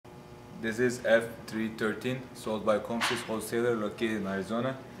This is F313, sold by Comsys wholesaler located in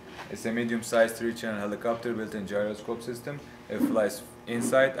Arizona. It's a medium-sized 3-channel helicopter built-in gyroscope system. It flies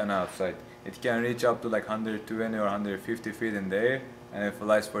inside and outside. It can reach up to like 120 or 150 feet in the air, and it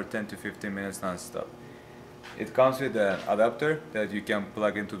flies for 10 to 15 minutes non-stop. It comes with an adapter that you can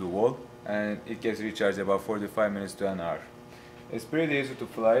plug into the wall, and it gets recharged about 45 minutes to an hour. It's pretty easy to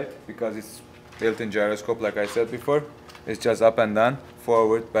fly it because it's built-in gyroscope, like I said before. It's just up and down,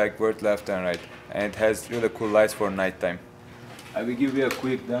 forward, backward, left and right, and it has really cool lights for nighttime. I will give you a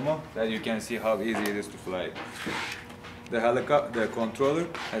quick demo that you can see how easy it is to fly it. The controller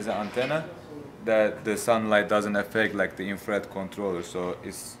has an antenna that the sunlight doesn't affect like the infrared controller, so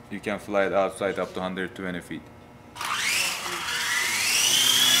you can fly it outside up to 120 feet.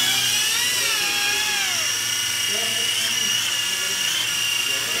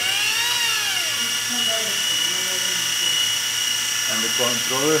 And the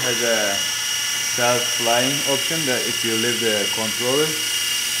controller has a self-flying option that if you leave the controller,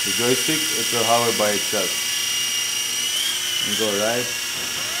 the joystick, it will hover by itself. You go right,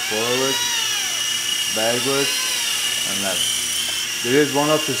 forward, backward, and left. This is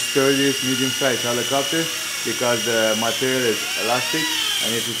one of the sturdiest medium-sized helicopters because the material is elastic,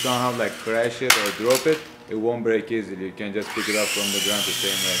 and if you somehow like crash it or drop it, it won't break easily. You can just pick it up from the ground the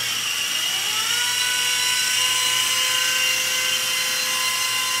same way.